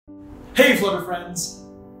Hey Flutter friends!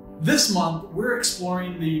 This month we're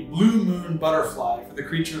exploring the blue moon butterfly for the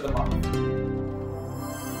creature of the month.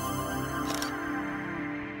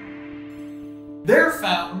 They're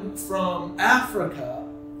found from Africa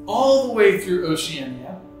all the way through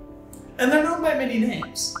Oceania, and they're known by many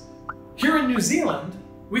names. Here in New Zealand,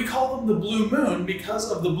 we call them the blue moon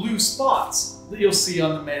because of the blue spots that you'll see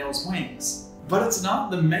on the male's wings. But it's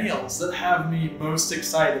not the males that have me most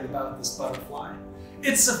excited about this butterfly.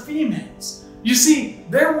 It's the females. You see,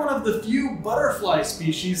 they're one of the few butterfly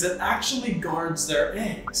species that actually guards their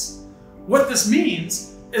eggs. What this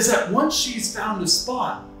means is that once she's found a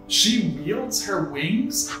spot, she wields her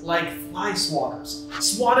wings like fly swatters,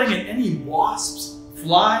 swatting at any wasps,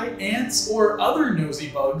 fly, ants, or other nosy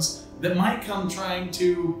bugs that might come trying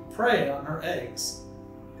to prey on her eggs.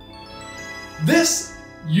 This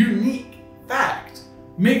unique fact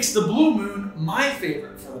makes the blue moon my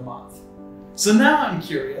favorite for the month. So now I'm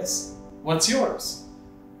curious, what's yours?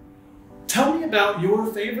 Tell me about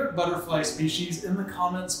your favorite butterfly species in the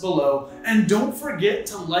comments below, and don't forget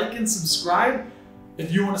to like and subscribe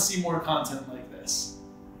if you want to see more content like this.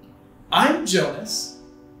 I'm Jonas.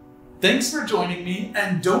 Thanks for joining me,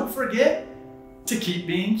 and don't forget to keep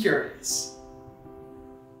being curious.